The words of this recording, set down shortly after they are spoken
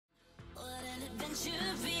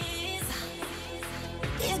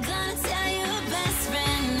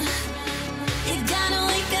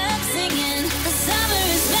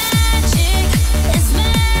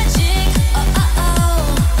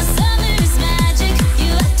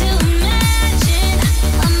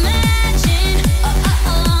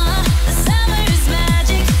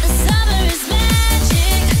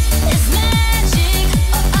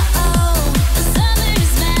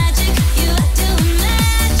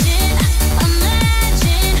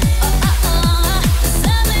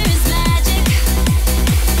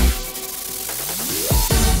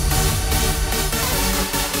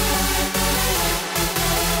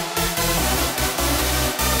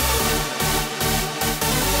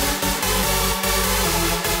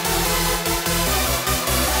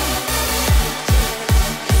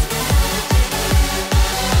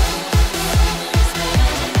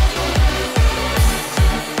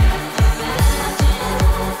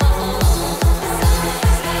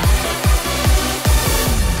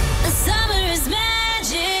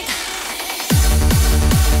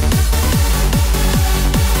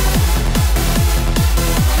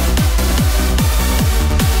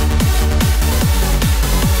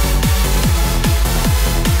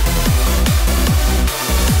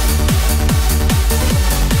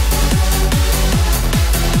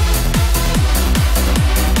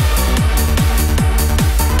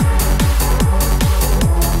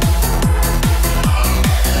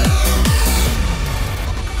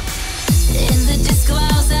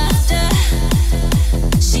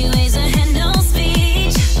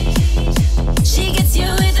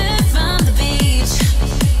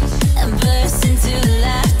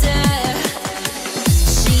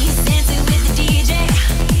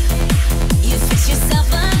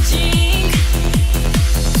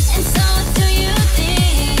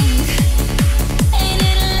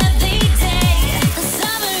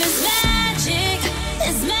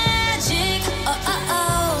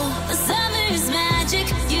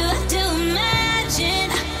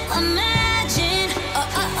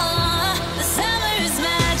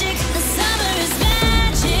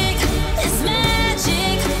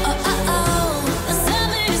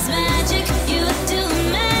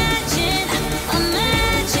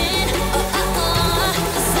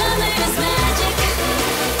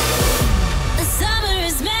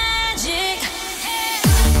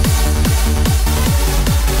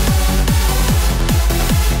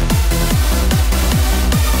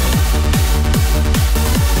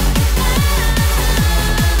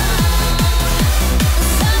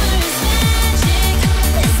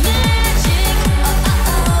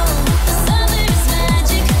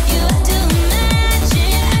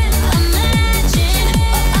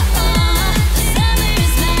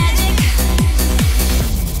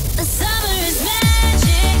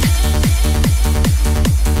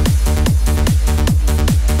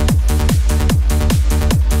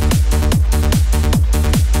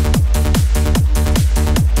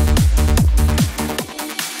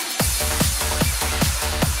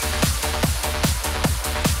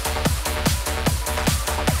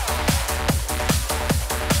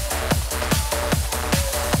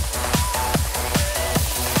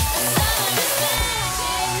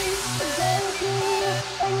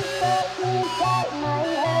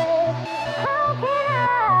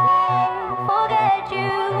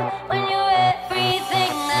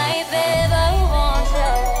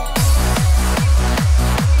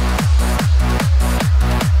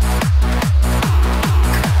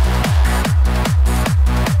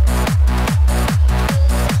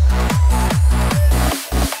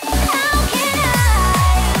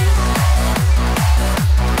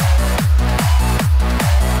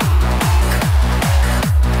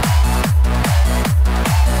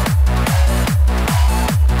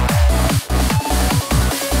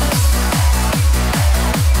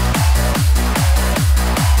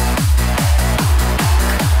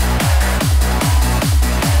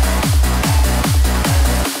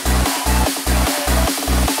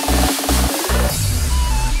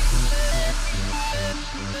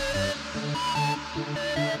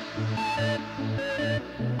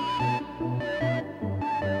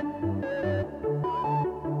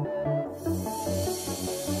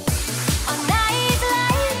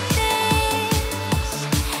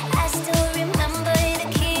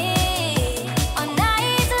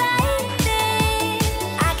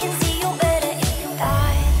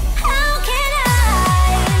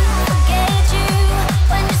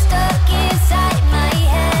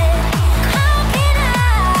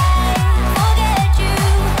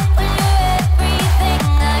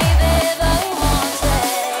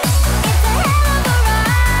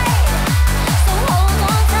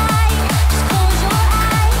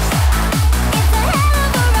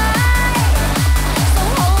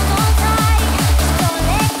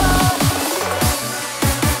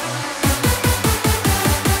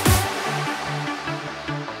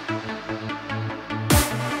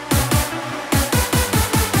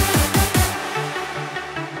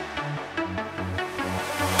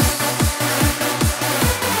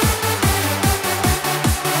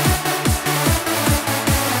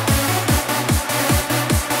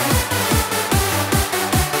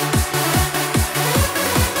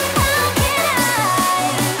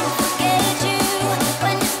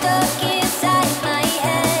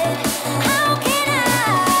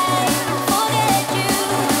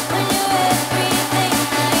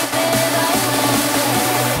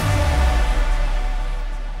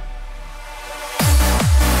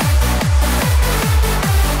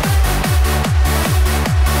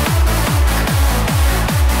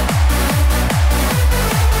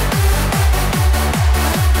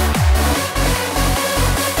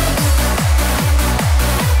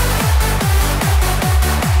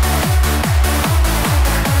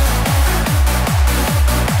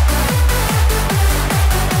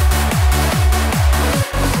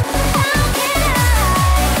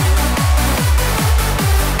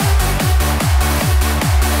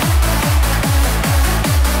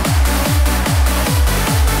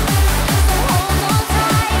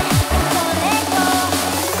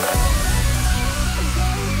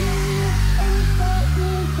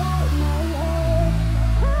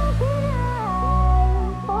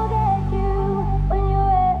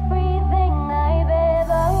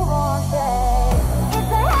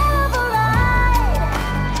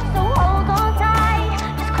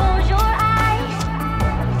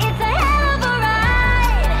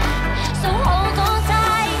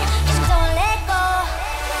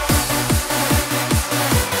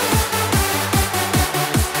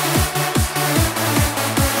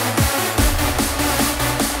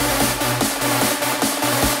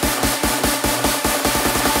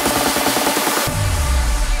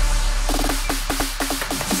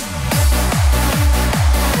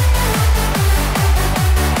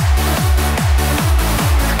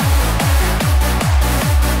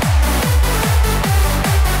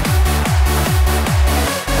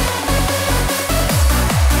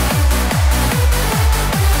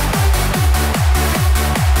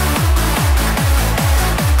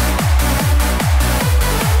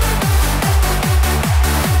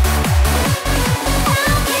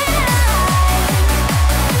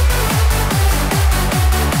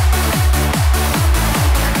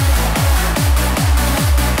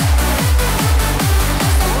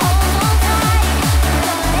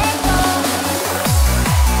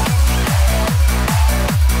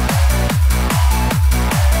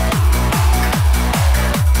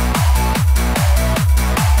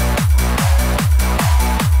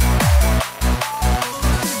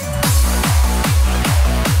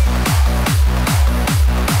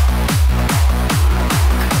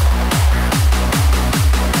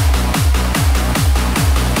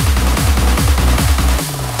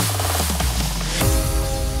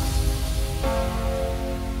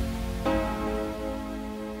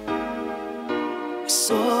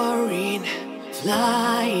Soaring,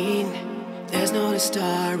 flying, there's not a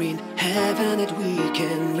star in heaven that we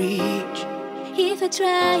can reach. If I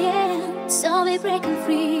trying, so we're breaking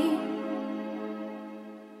free.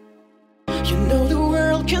 You know the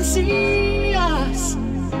world can see us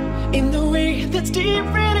in the way that's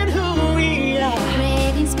different in who we are.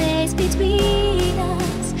 Creating space between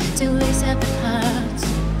us to raise up the hearts.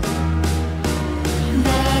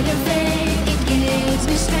 By your faith, it gives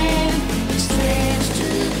me strength, strength to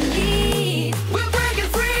believe. We're breaking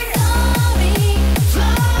free, Soaring,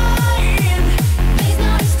 flying, there's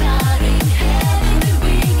no starting, heaven that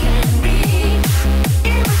we can reach.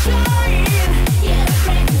 even trying. Yeah, we're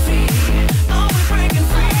breaking free. Oh, we're breaking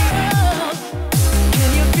free.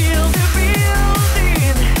 Can you feel the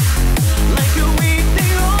building? Like a wave the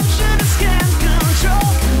ocean can't control.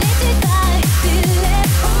 Connected by feeling,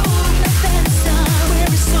 oh, my fantasy.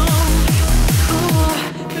 We're so,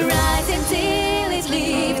 oh, Rise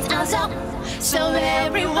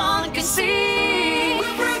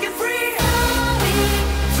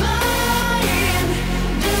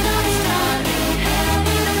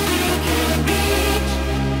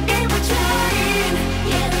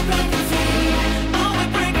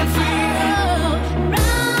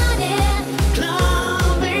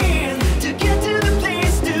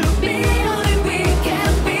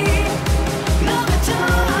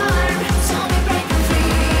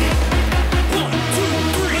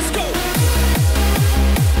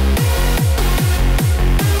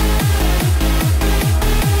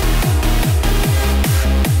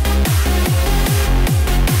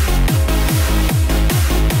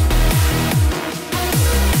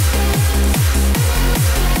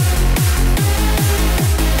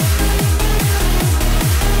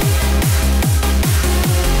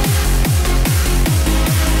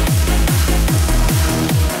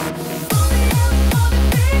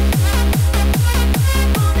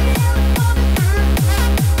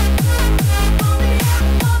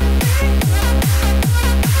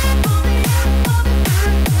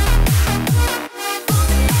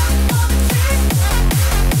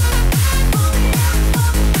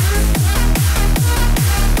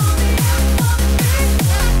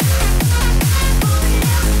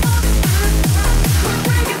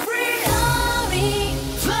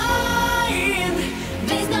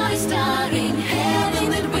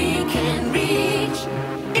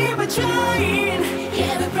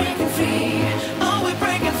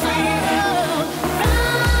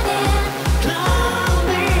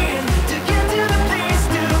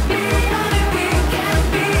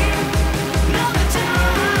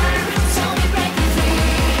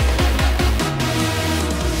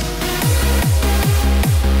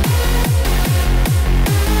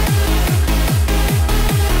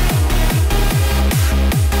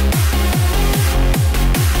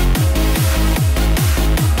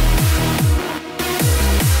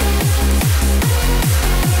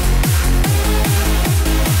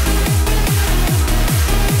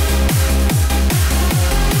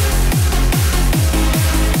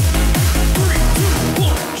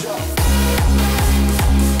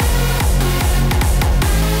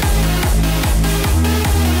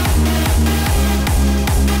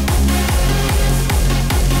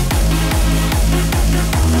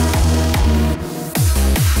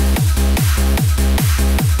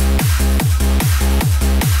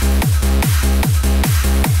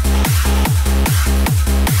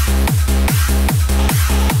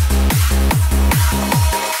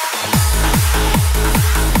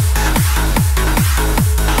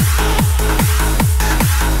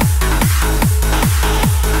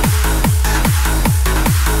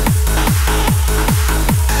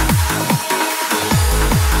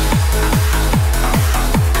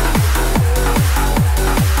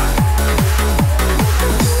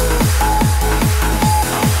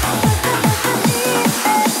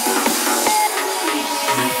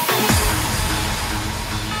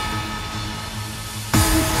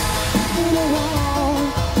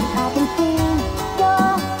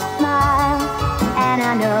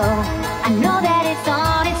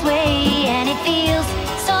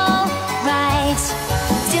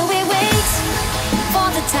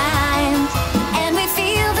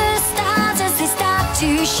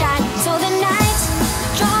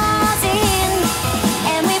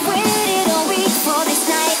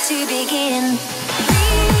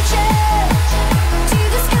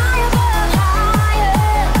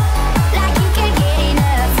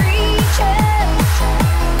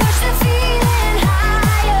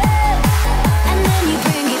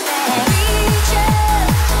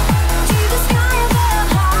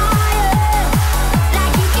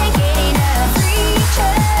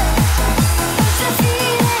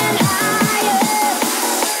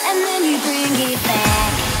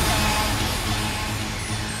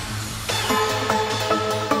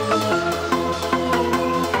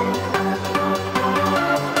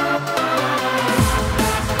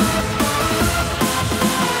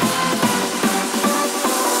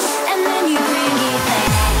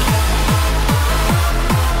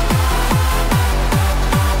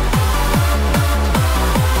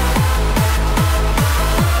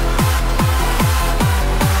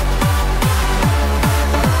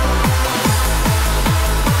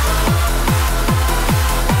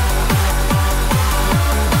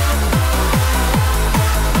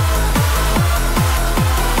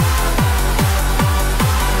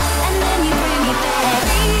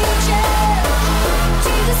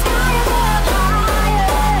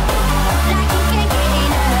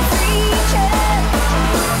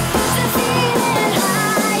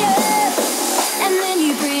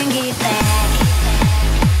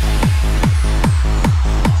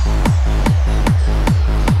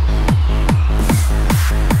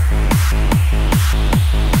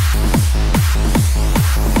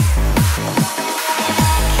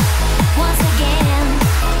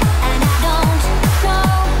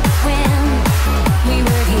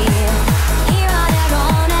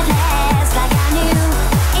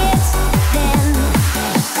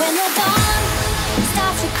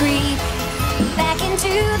creep back into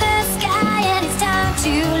the sky, and it's time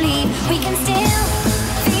to leave. We can still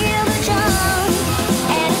feel the drum,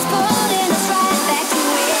 and it's pulling us right back to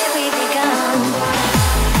where we begun.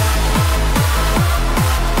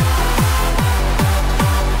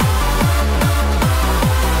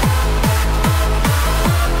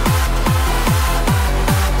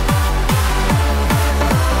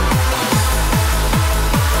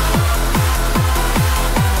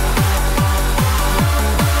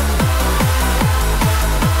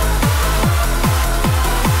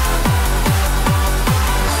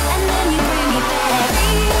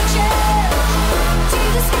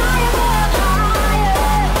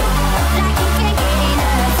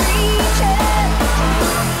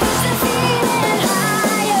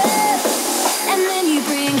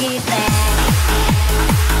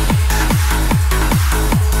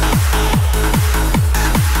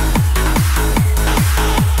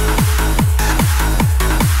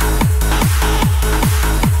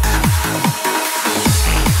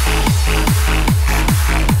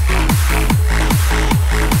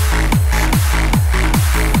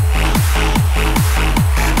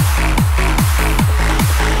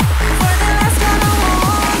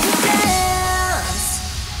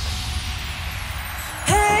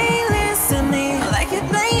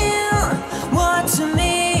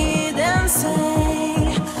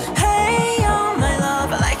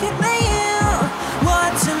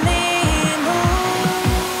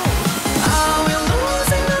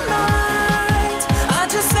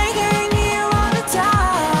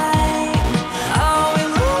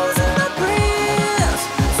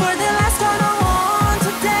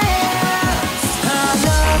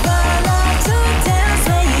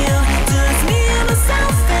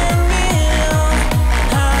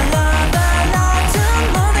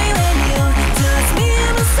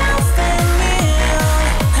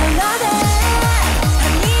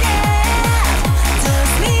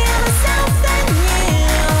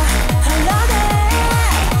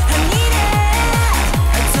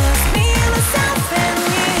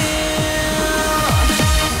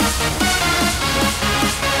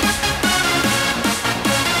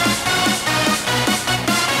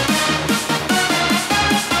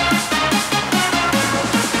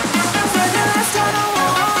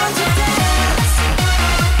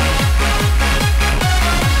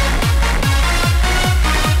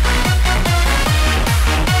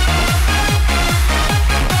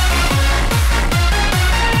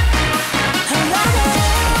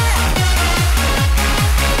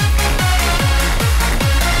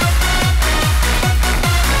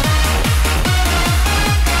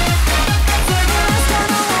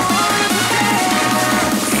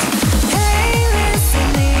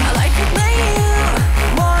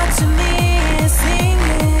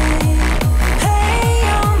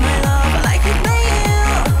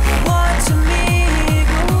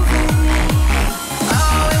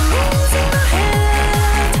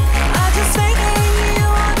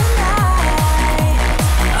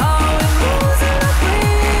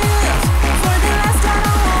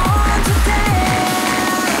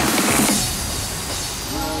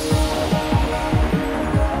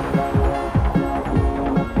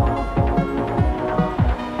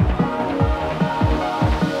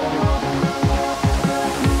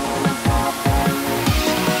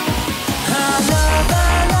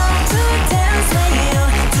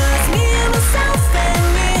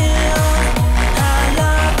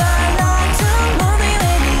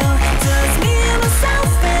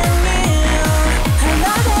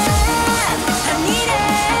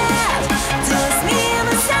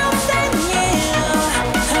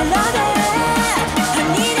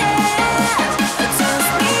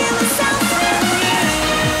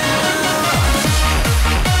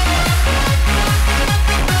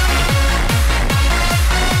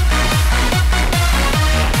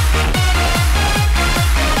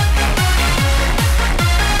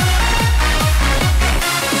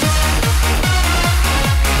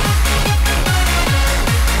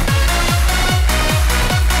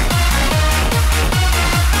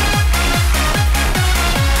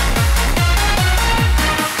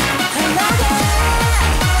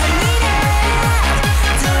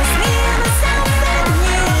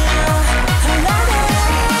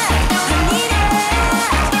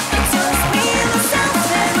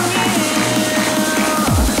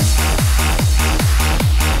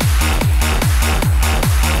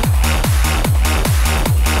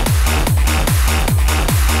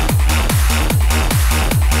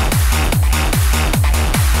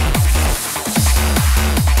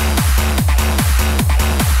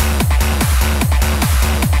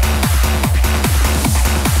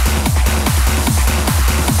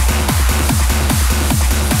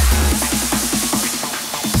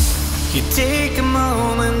 You take a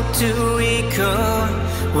moment to recall.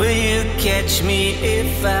 Will you catch me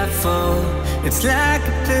if I fall? It's like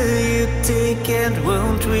a pill you take and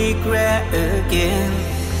won't regret again.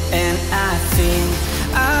 And I think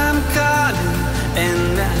I'm calling,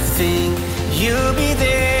 and I think you'll be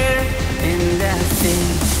there. And I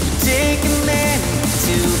think you take a minute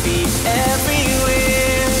to be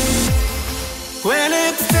everywhere. When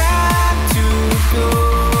it's time to go,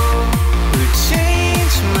 we'll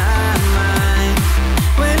change my mind.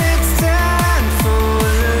 When it's time for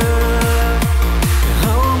love, you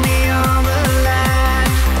hold me on the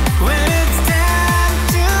line. When it's time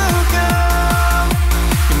to go,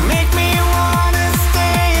 you make me wanna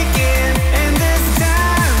stay again. And this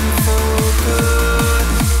time for good,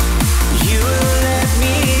 you will let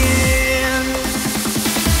me in.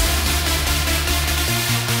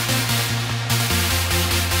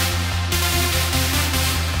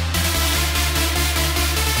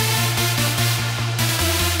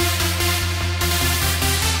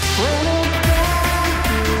 When it's time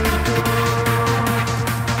to go,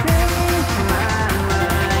 change my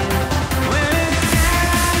mind. When it's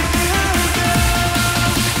time to go,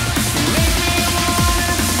 you make me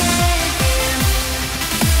wanna stay again.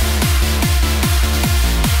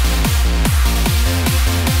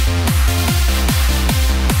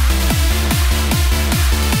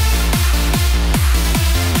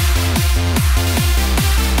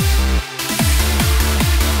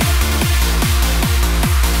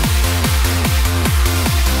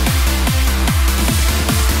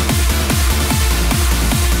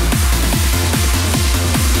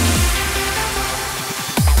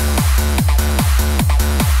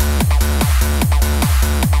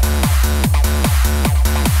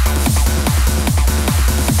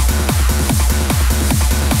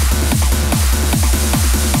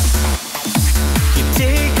 You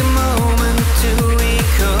take a moment to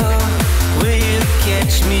recall. Will you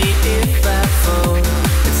catch me if I fall?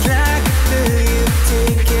 It's like a pill you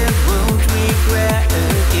take and won't regret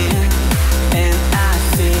again. And I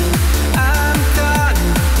think I'm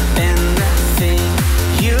calling, and I think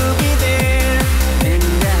you'll be there. And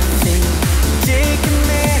I think you take a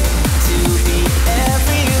minute to be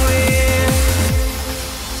everywhere.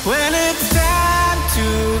 When it's time to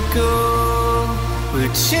go,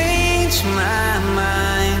 we'll change my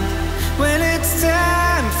mind. When it's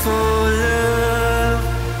time for love,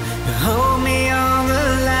 you hold me on the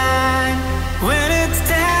line. When it's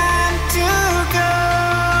time to go,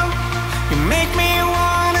 you make me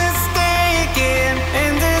wanna stay again.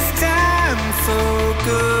 And this time for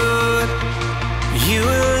good, you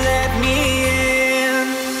will let me in.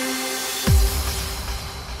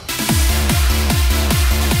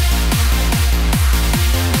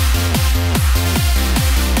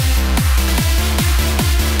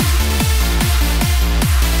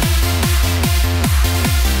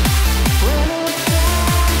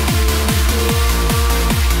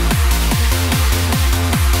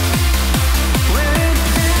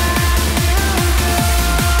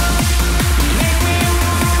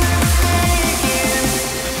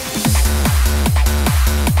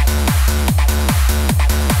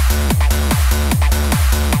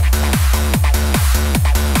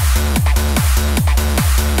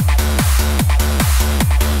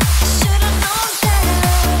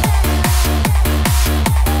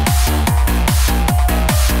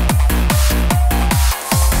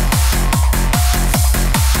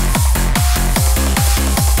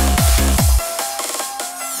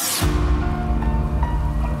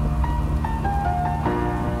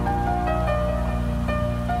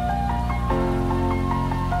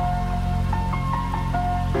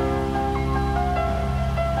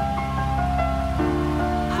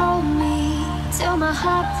 Hold me till my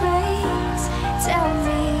heart breaks. Tell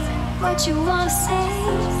me what you wanna say.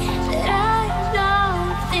 That I know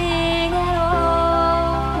nothing at all.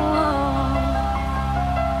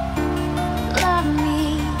 Love me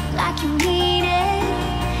like you need it.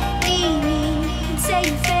 Need me until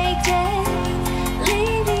you faked it.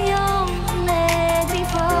 Leave me on, let me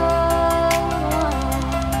fall.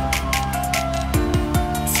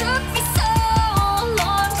 Took me so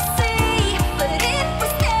long to see, but it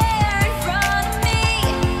was there in front of me.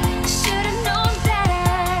 Should've known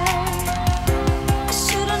better.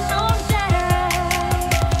 Should've known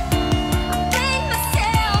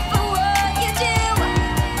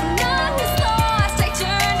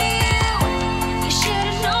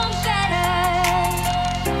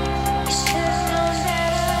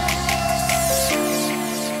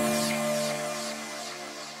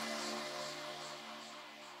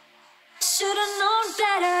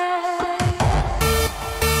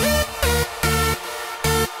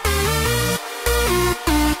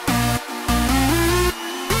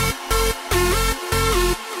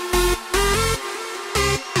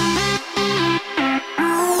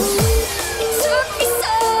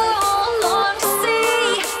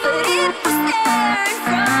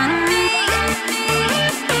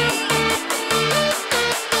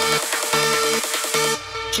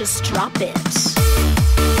just drop it.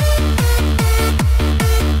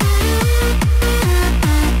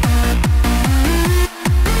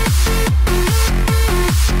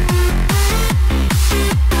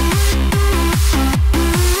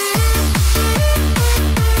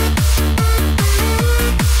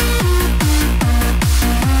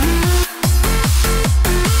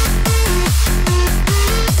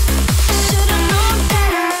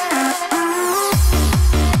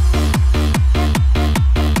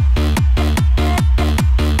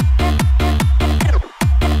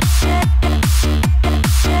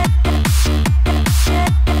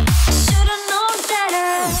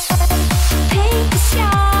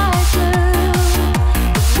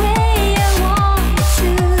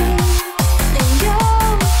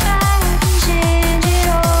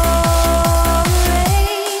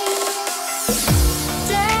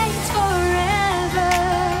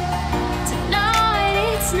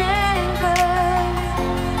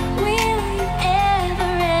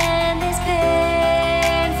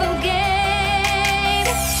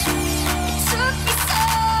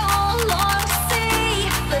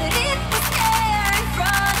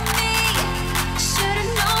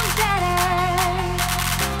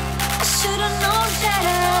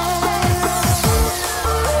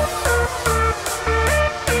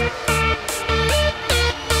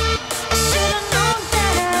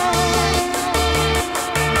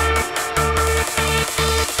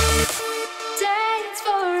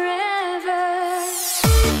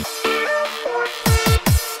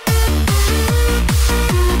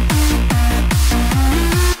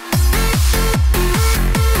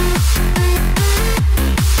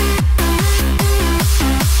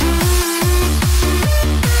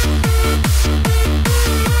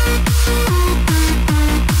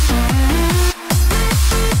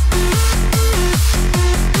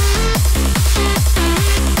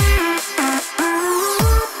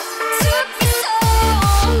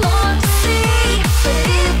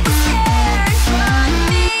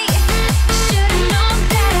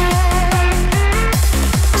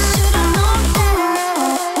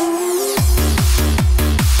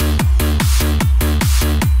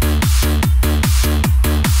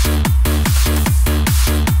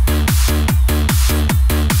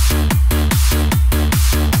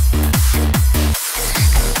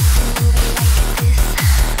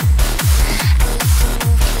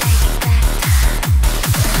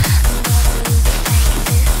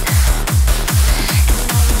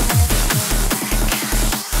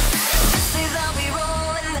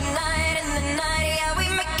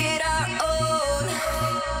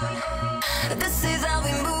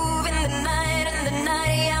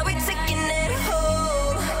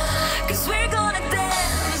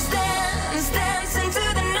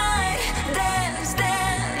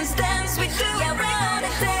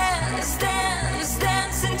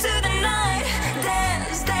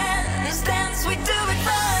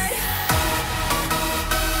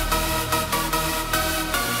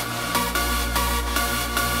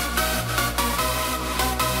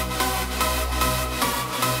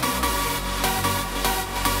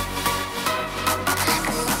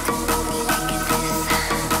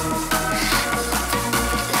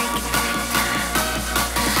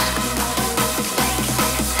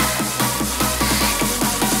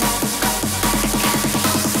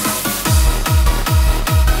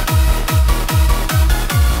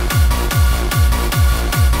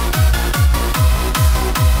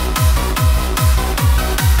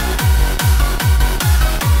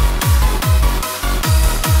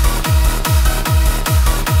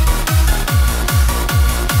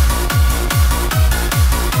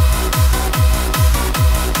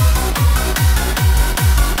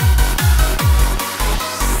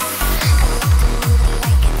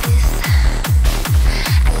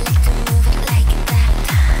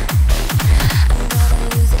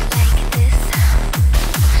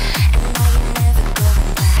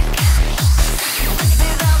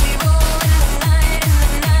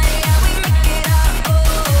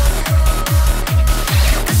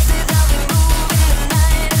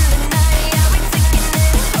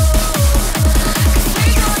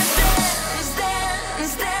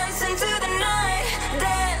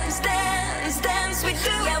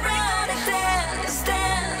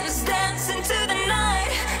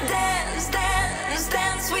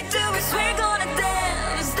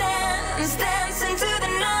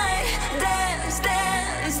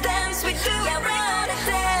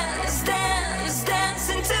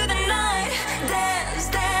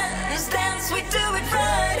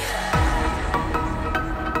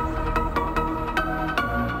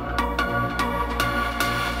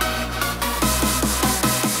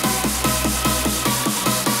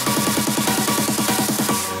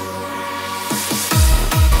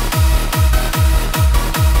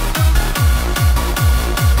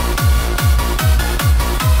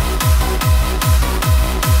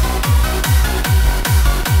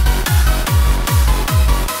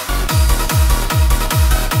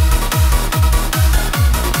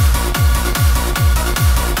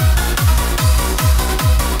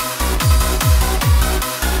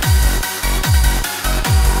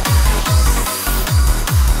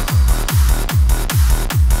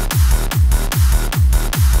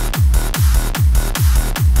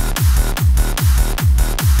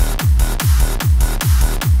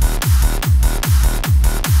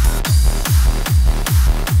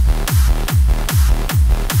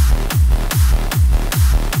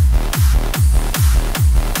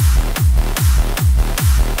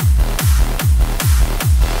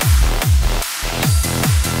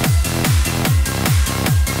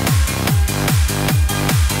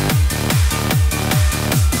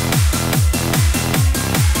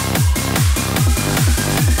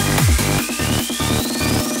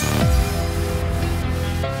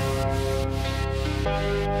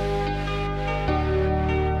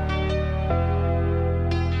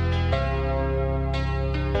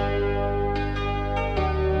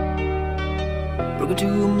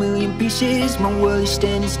 days, my world is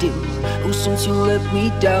standing still. Oh, since you let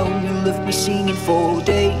me down, you left me singing for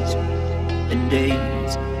days and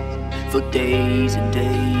days, for days and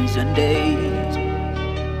days and days.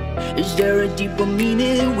 Is there a deeper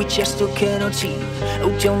meaning which I still cannot see?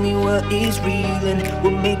 Oh, tell me what is real and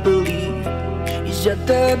what make believe. Is that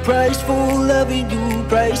the price for loving you,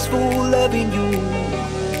 price for loving you?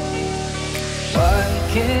 Why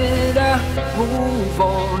can't I move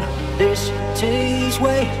on? This takes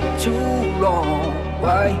way too long.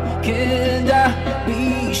 Why can't I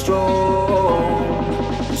be strong?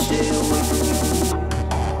 Stay with you.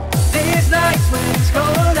 These nights when it's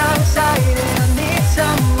cold outside and I need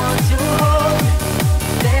someone to hold,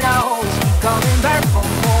 then I always keep coming back for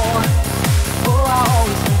more. Oh, I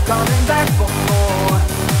always keep coming back for more.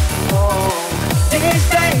 Oh, these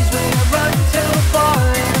days when I run too far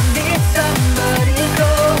and I need somebody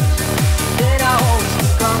close, then I always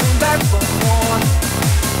keep coming back for more.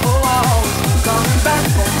 Oh, I always keep coming back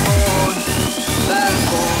for more. Back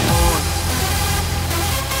for more.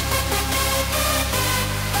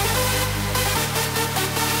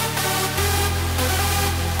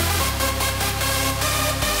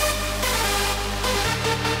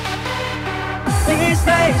 These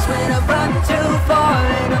days when I run too far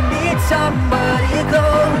and I need somebody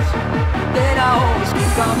close, then I always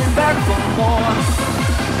keep coming back for more.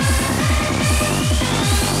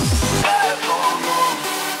 Back for more.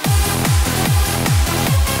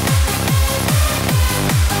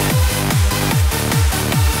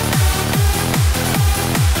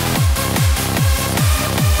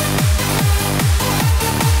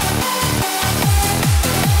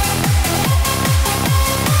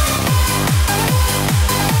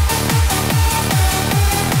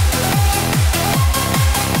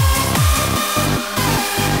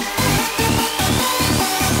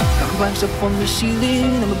 Climbs up on the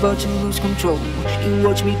ceiling, I'm about to lose control. You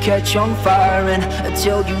watch me catch on fire and I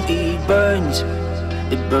tell you it burns.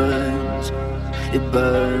 It burns, it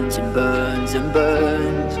burns, it burns, it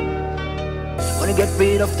burns. Wanna get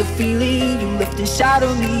rid of the feeling you left inside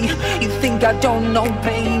of me. You think I don't know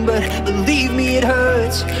pain, but believe me it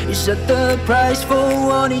hurts. Is that the price for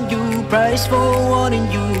wanting you, price for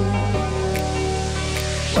wanting you?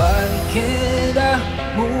 Why can't I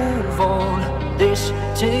move on? This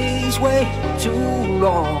takes way too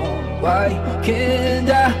long. Why can't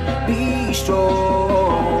I be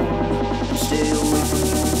strong? Stay with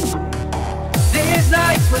you. These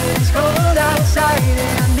nights when it's cold outside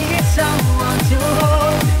and I need someone to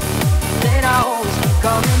hold, then I always keep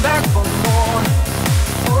coming back for more.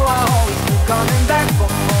 Oh, I always keep coming back for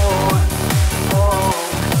more. Oh,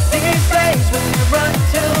 these days when you run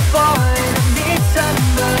too far and I need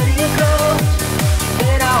somebody close,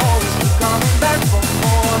 then I always keep coming back for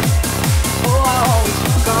more. Oh, I always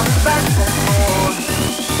keep coming back for more.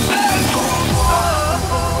 Back for more. Oh,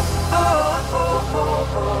 oh, oh, oh,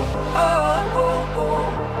 oh, oh, oh, oh.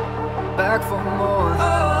 Back for more. Oh,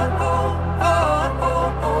 oh, oh,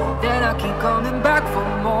 oh, oh. Then I keep coming back for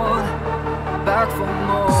more. Back for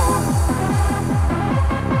more.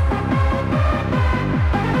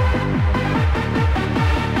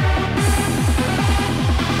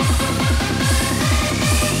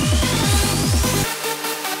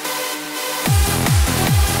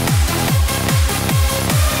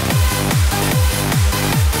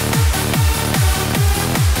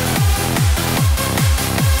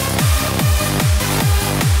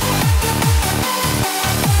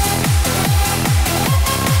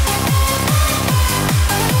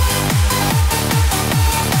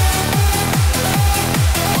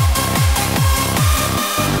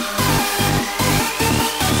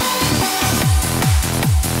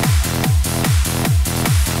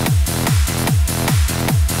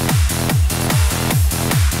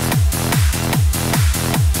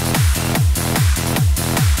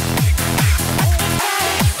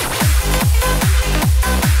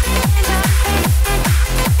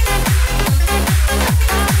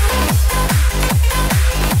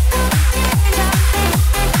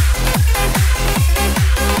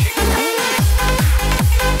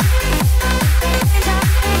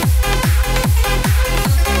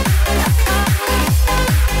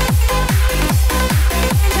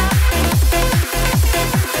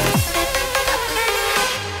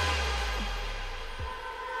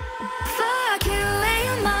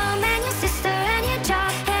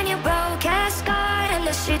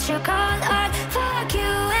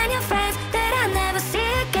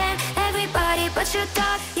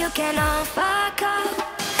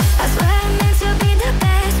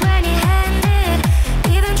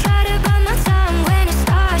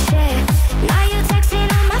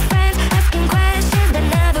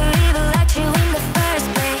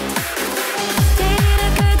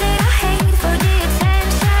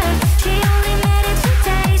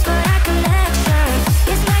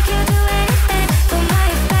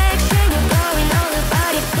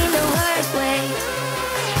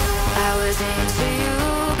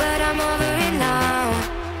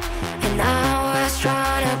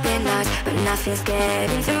 nothing's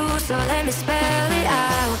getting through, so let me spell it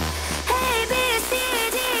out. A, B, C,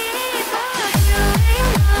 D, E, fuck you and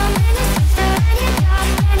your mom and your sister and your dog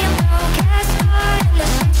and your broke ass car and the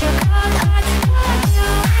shit you called art. Fuck you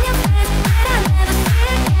and your friends that I'll never see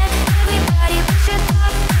again. Everybody but your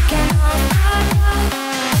dog, can all fuck off.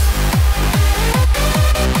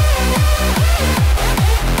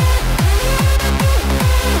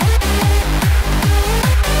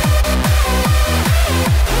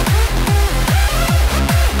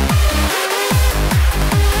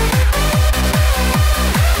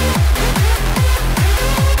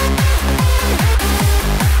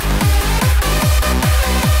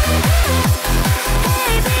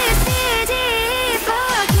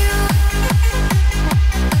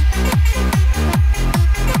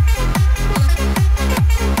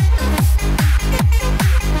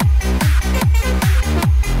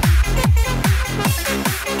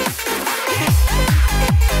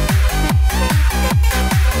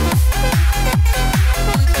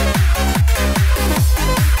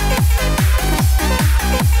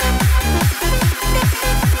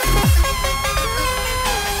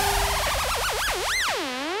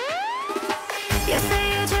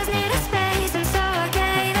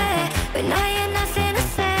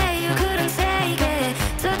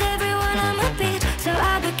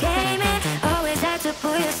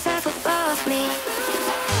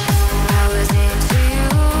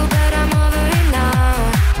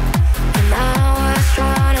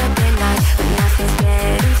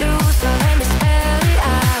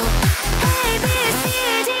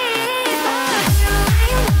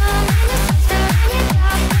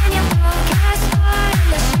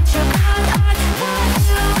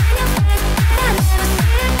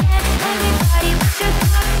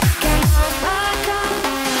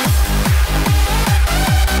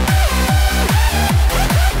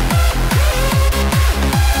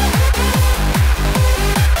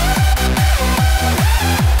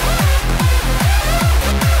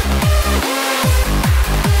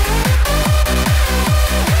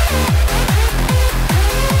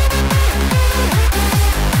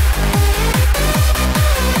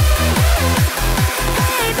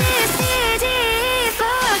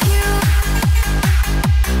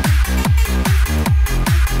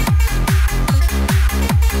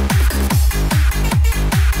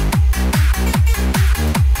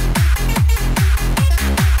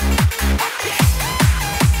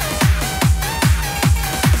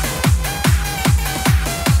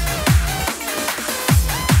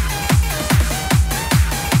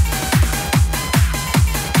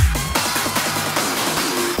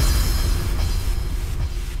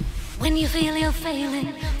 When you feel you're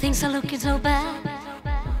failing, things are looking so bad.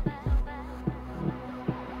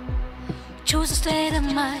 Choose a state of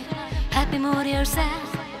mind, happy, moody or sad.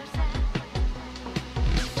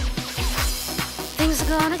 Things are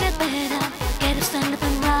gonna get better, get a stand up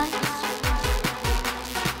and rise.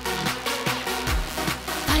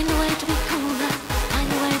 Find a way to be cooler,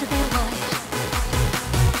 find a way to be wise.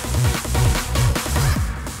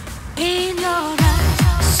 In your eyes,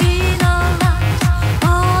 see no lies,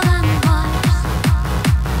 more than wise.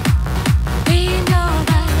 In your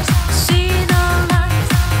eyes, see no lies,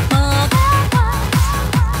 more than wise.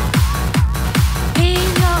 In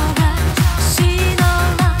your eyes, see no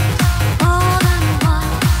lies, more than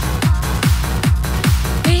wise.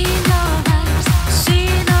 In your eyes, see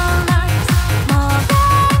no lies, more than wise.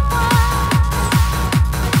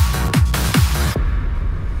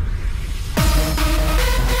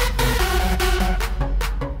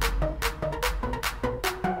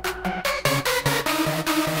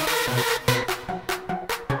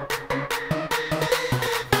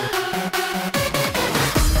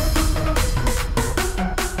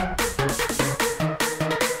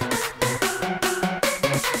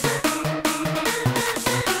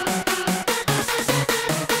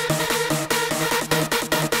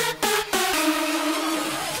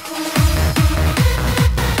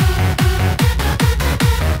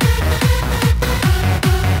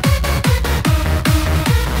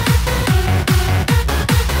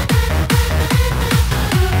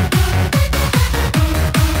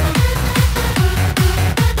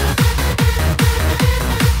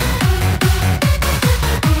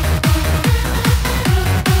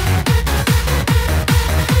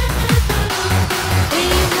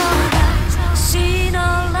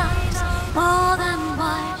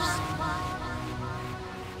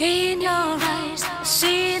 In your eyes,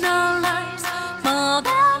 see no lies, more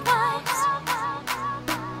than wise.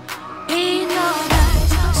 In your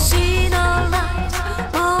eyes, see no lies,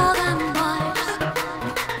 more than wise.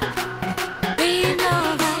 In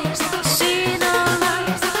your eyes, see no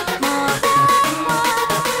lies, more than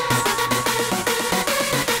wise.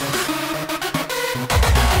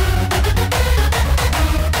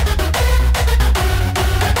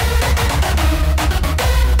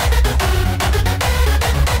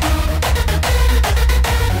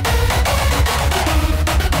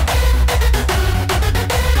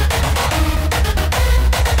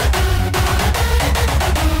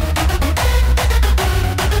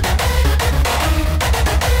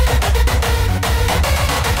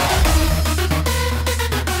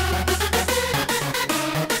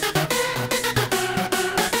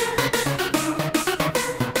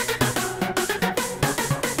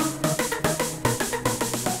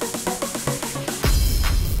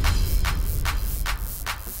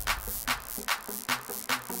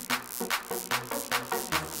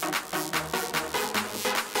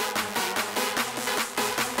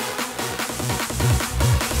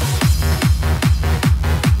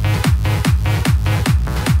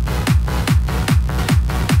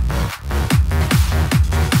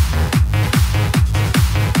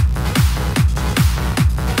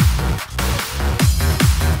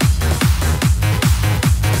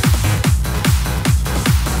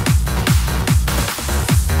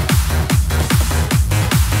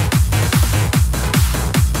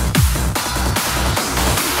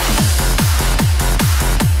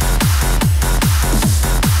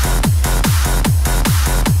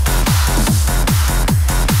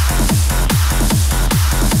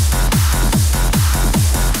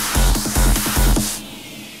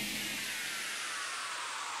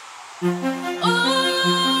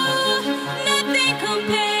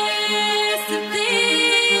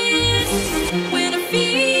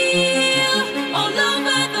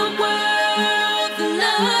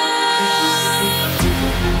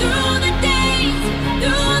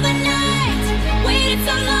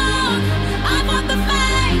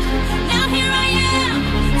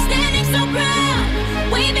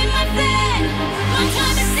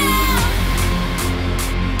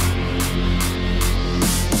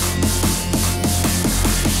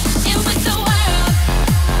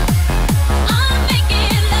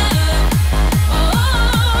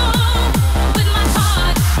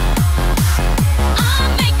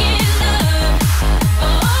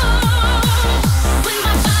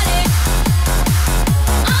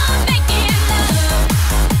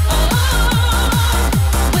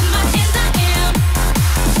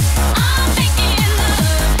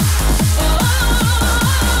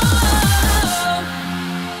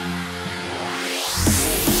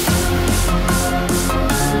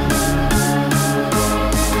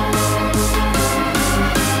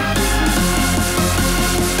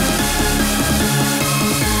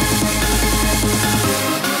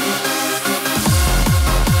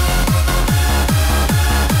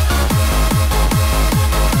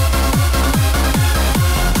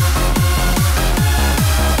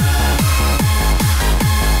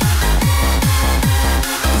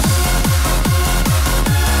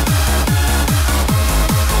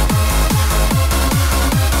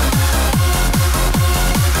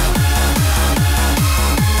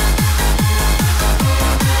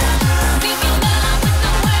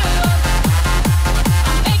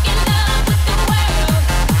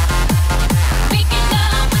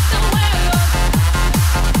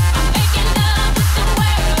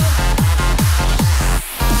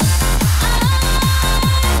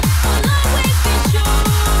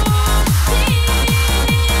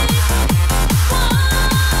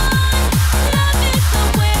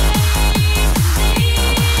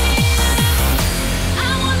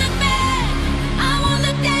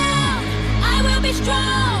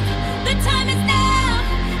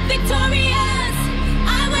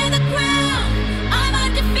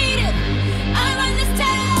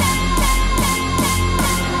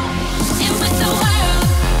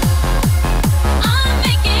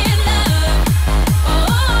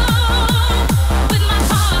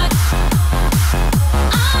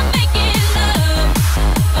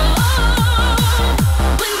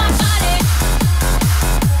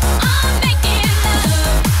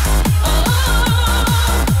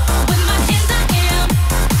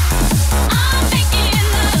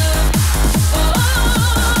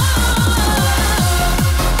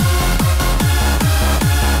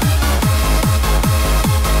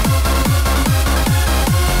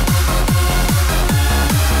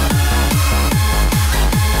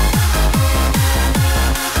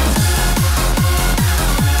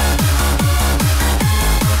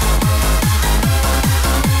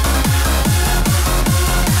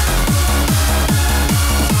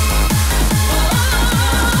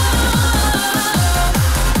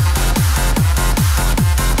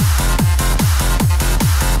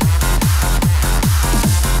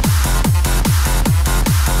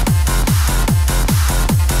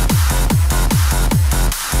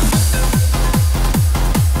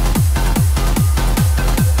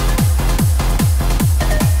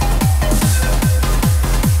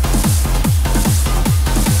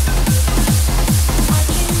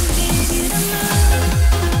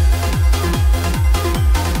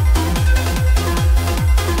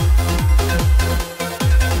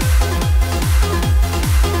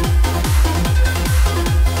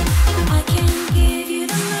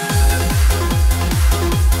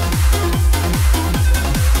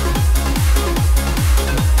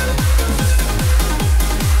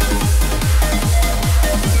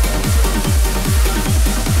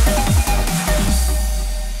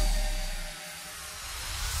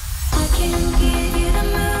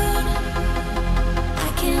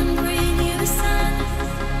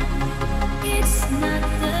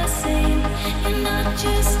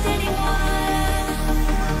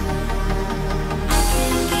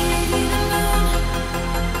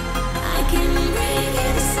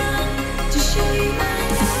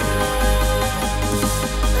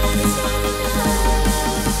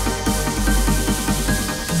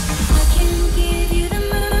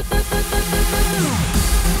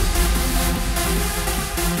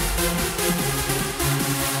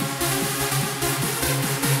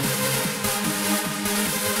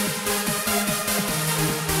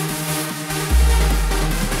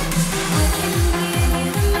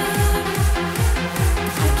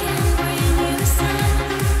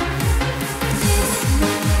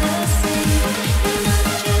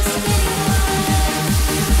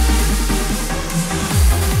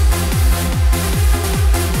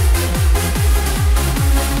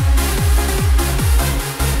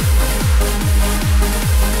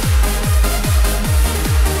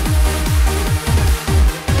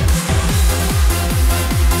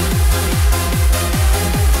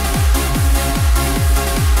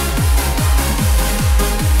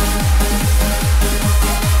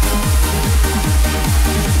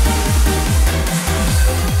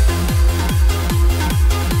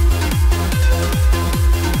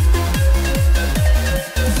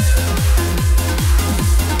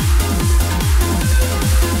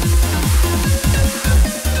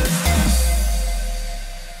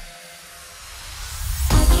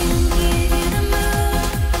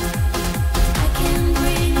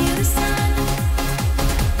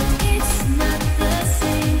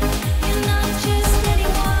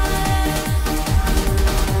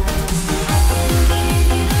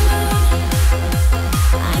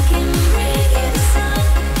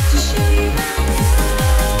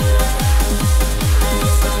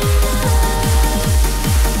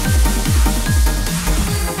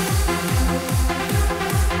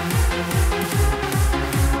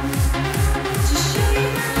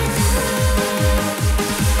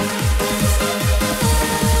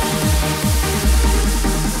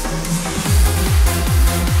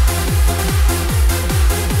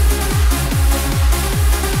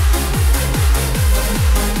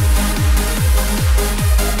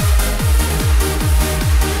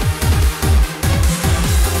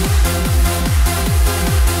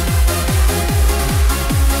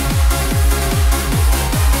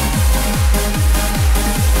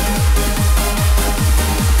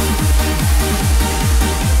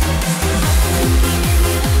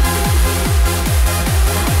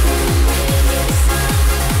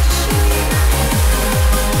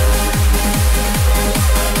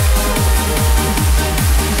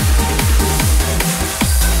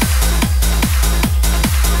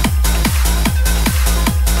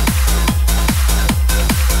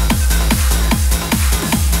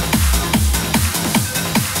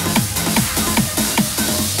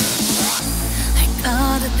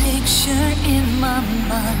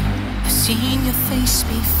 mind. I've seen your face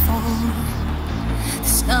before.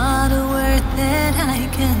 There's not a word that I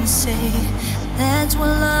can say. That's what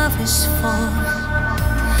love is for.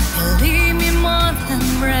 You leave me more than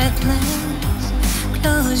breathless.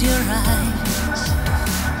 Close your eyes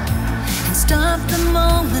and stop the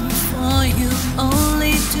moment for you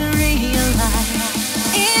only to realize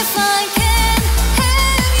if I can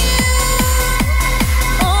have you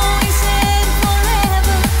always and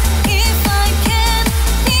forever, if I can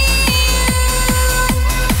be you,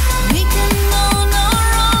 we can go no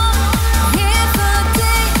wrong. If a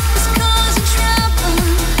day is causing trouble,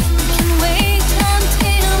 we can wait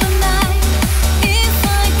until the night. If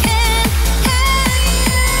I can have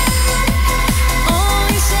you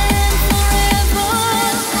always and forever.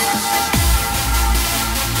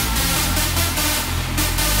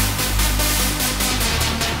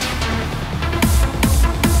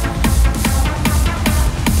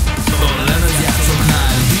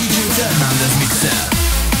 Lemezjátszóknál DJ Fernandez mixel.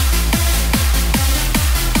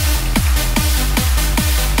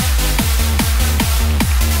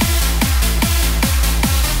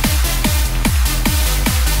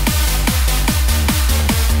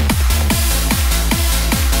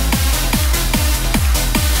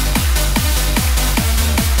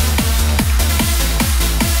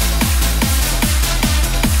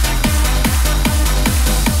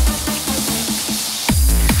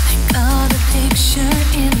 Got a picture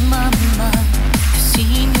in my mind. I've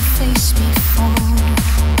seen your face before.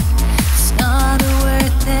 It's not a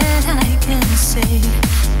word that I can say.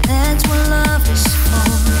 That's what love is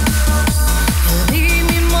for. You leave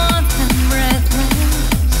me more than breathless.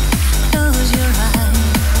 Close your eyes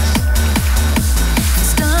and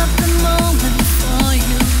stop the moment for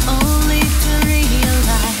you only to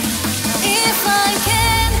realize if I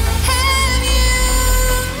can have you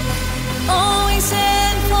always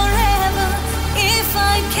and forever, if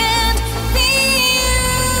I can't be you,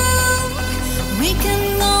 we can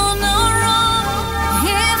go no wrong.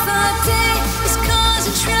 If a day is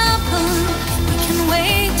causing trouble,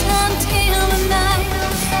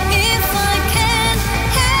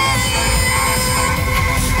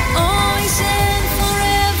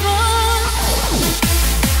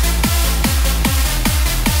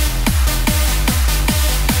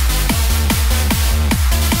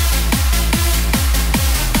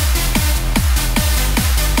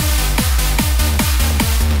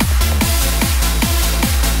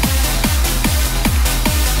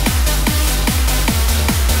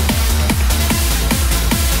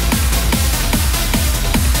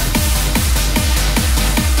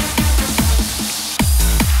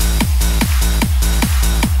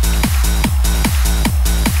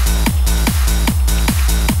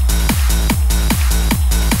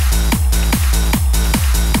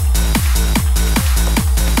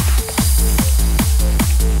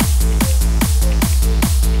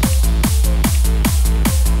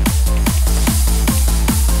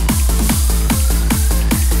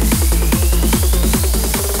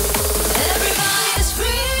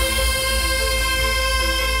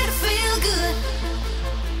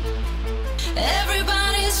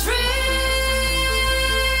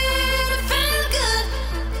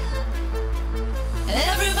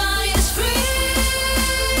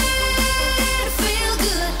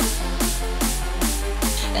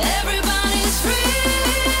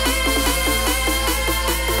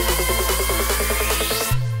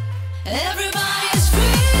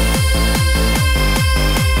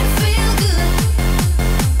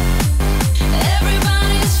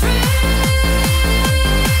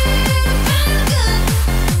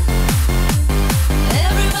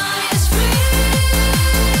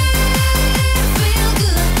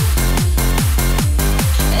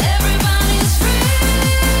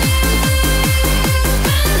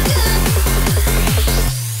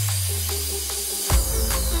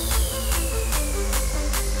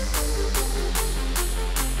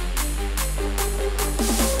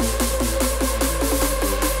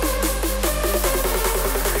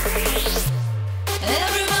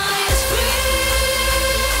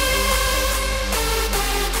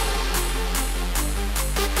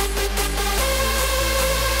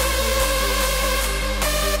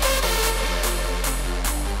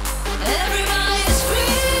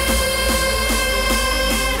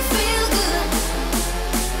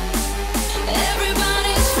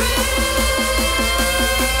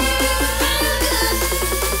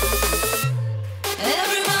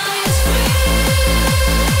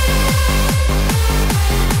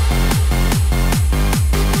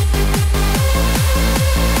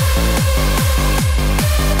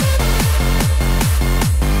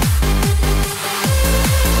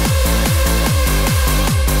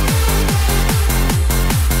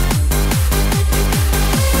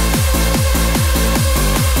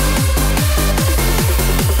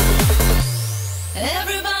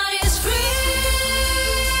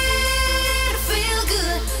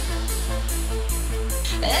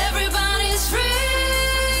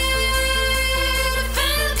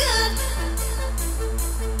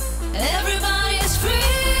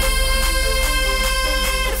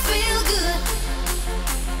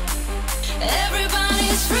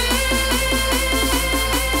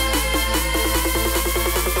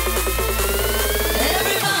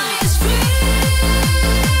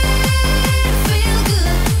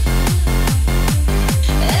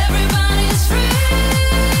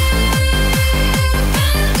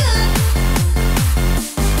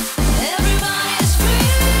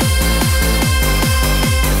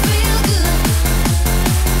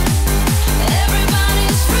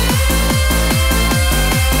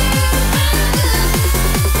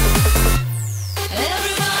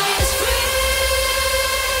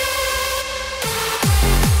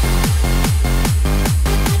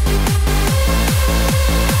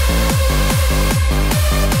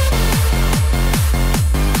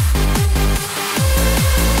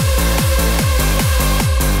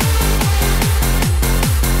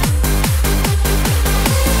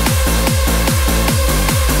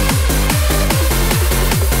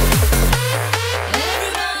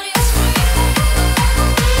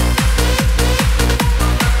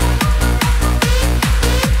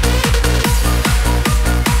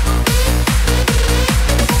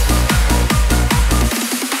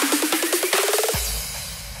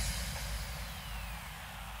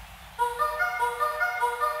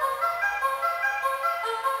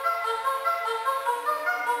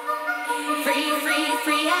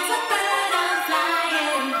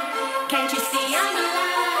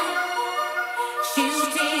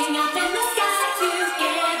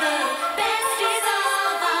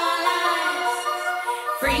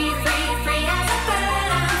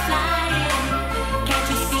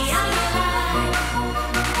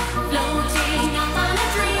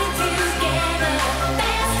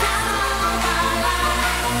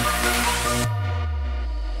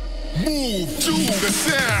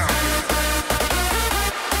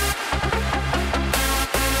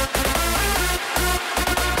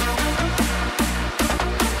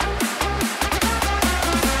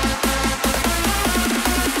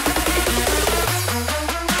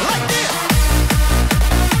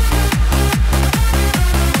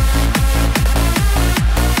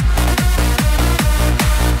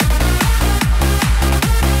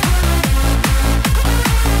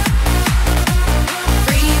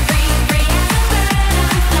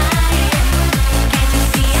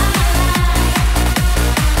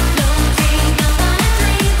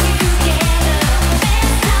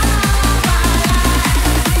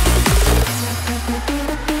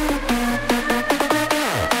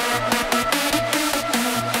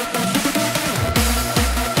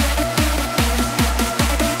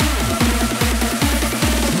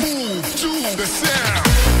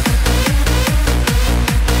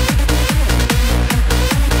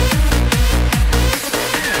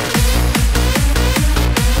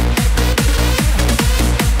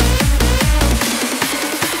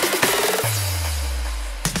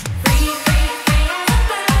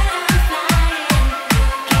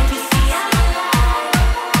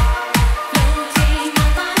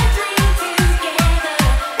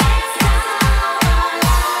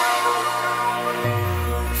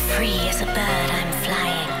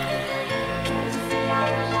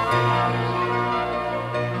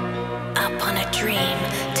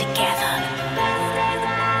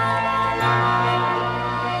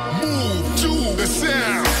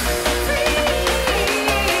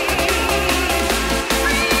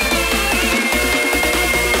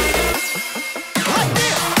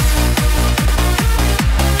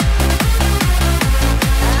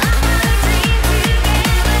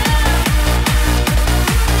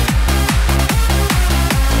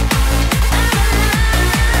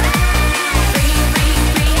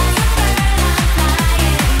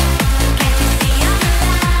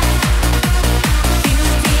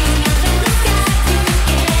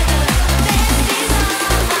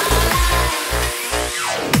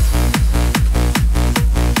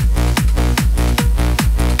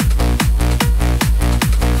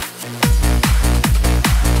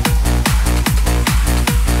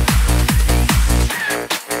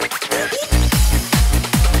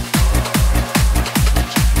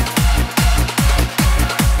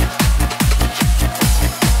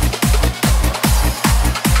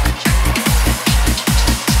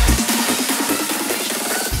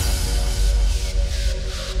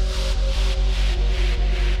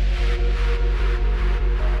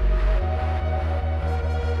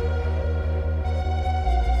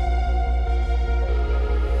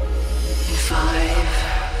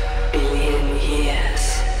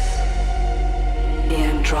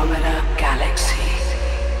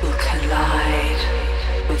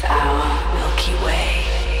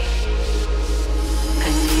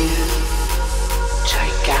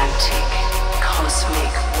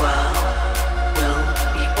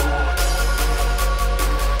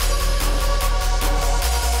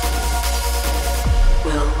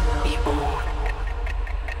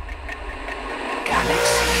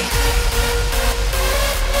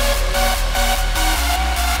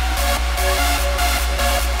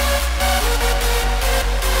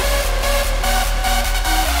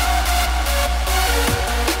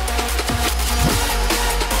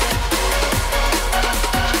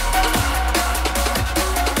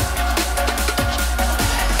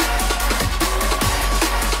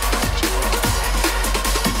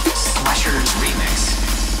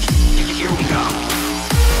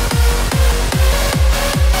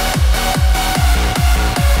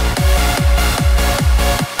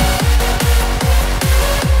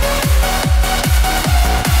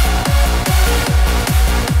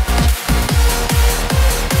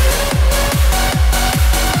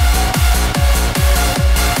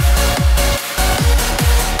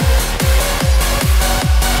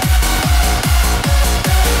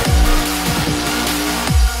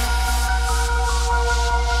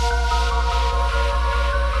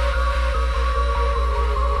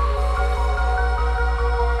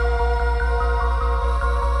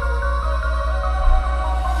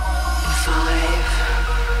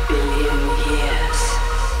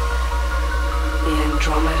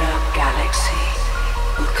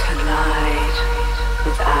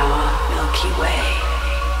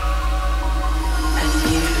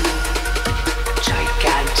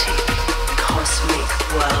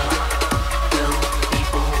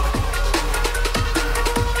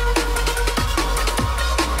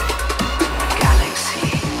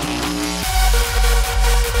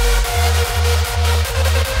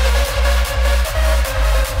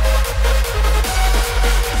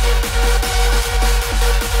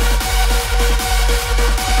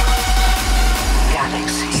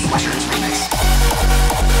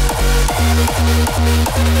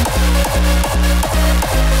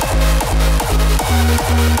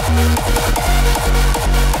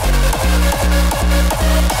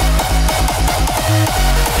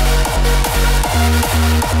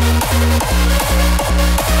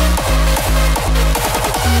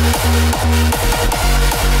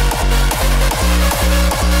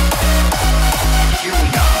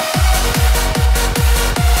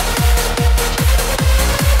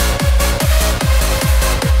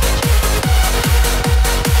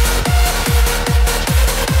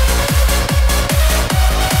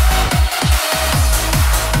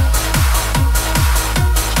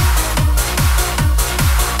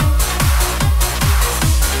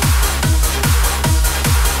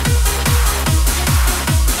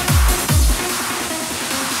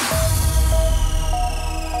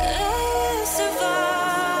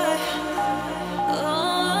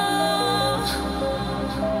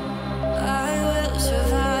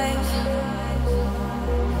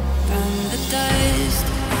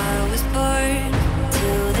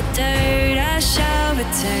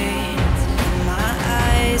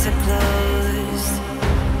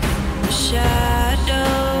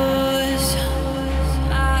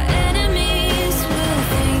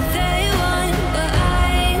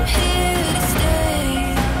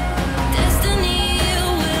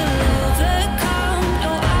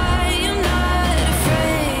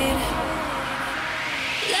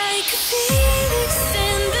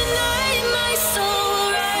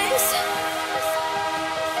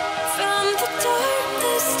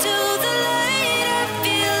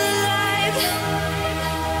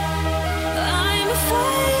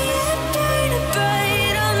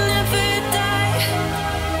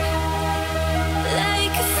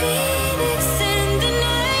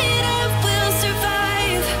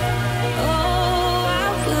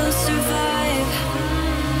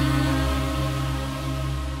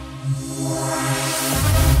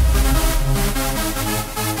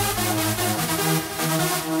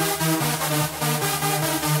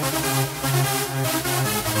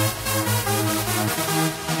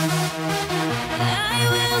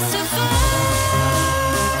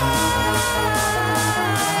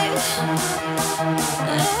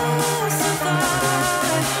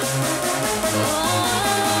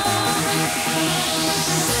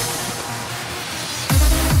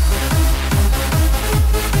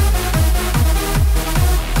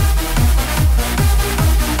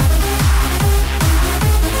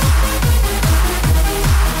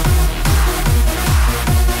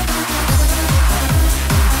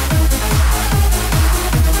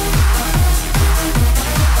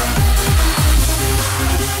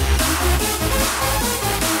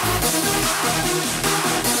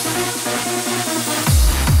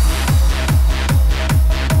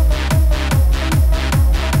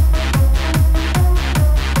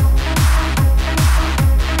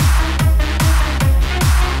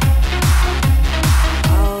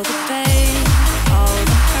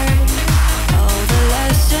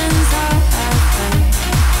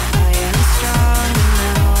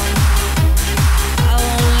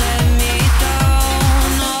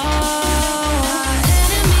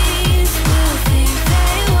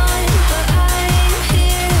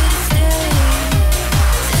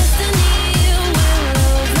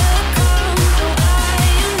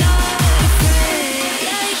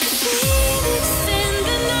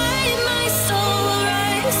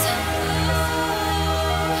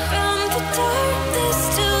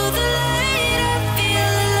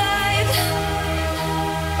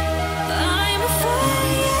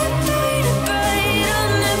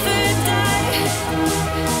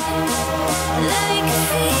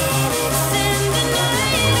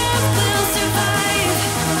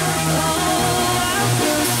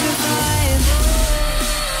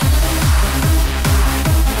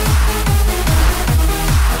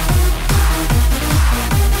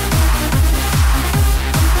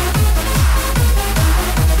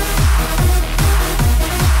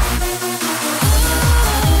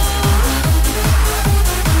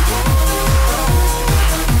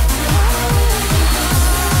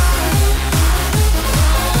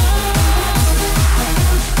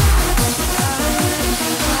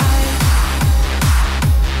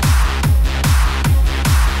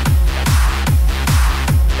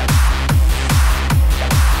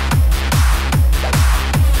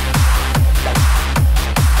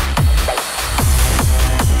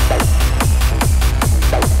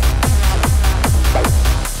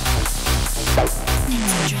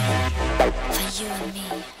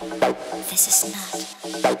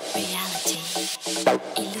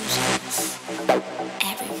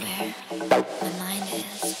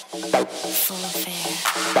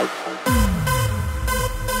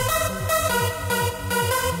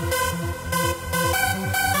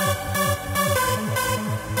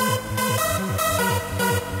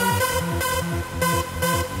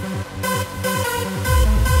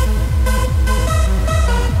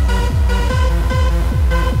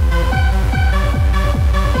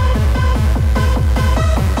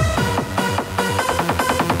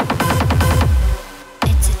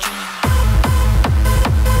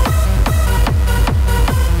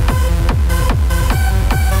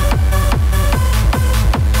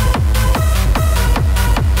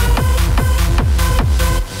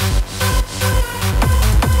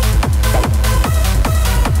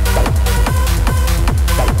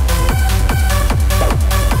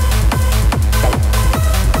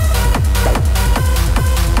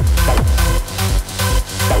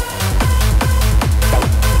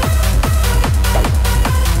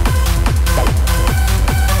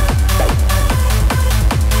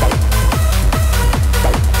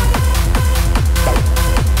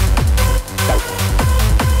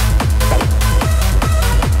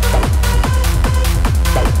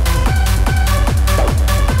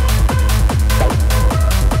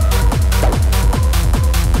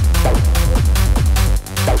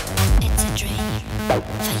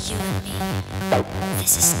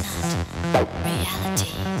 This is not reality.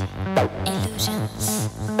 Illusions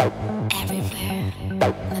everywhere.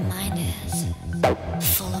 My mind is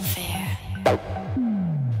full of air.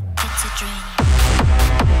 It's a dream.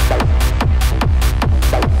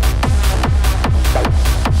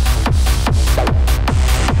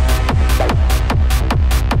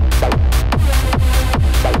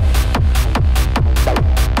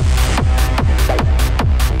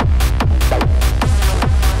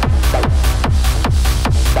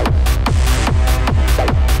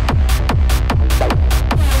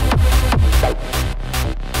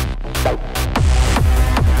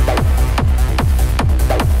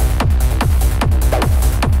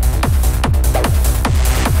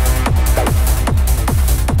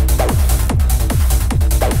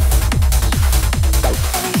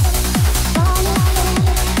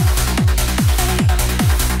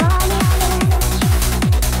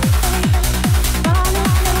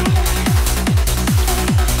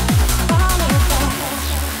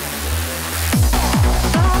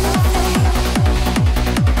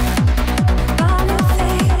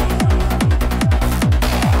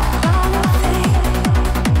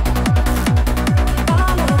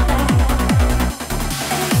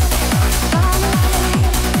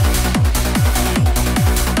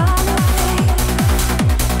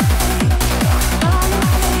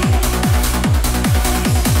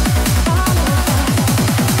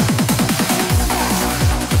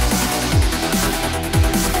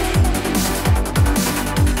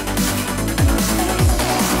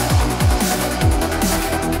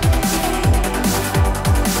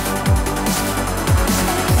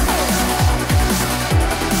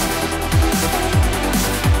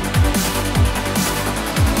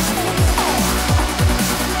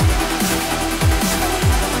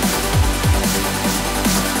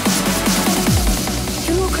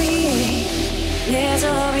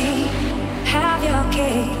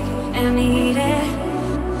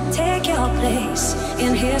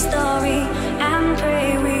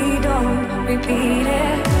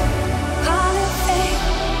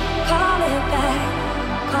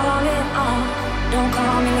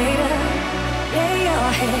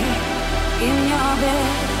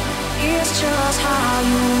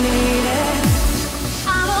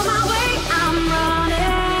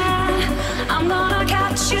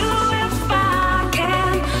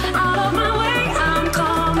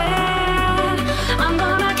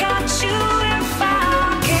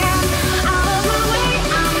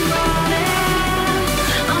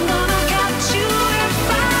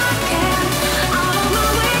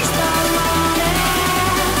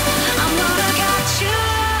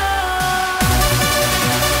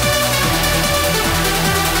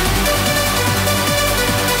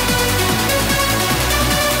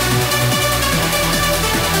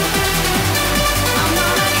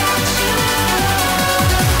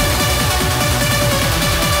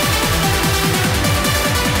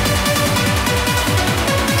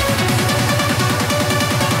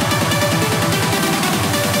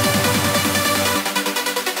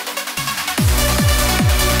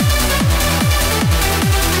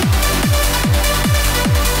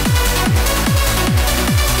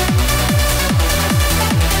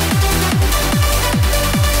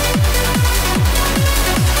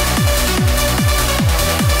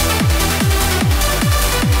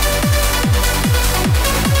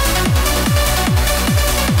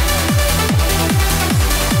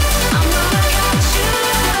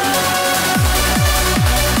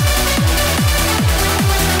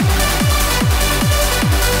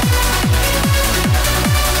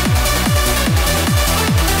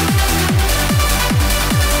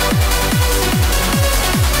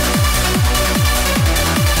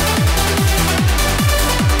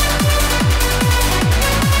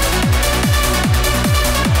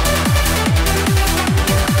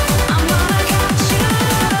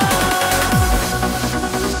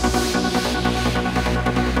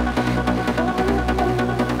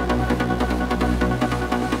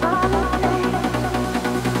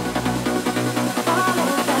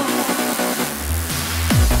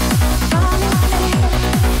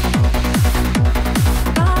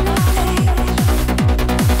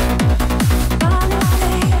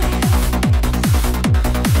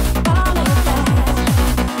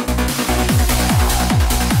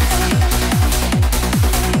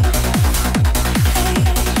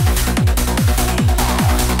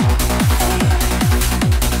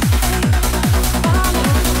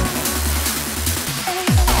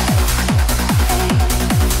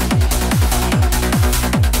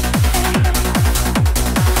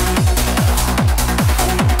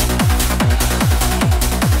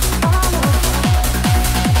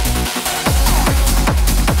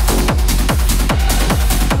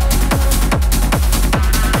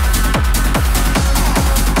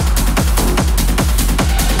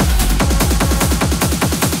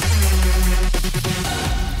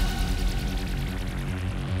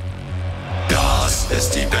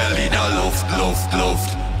 Luft, Luft,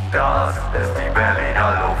 Luft. Das ist die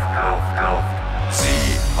Berliner Luft, Luft, Luft.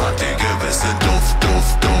 Sie hat den gewissen Duft,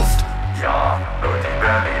 Duft, Duft. Ja, nur die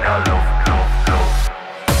Berliner Luft.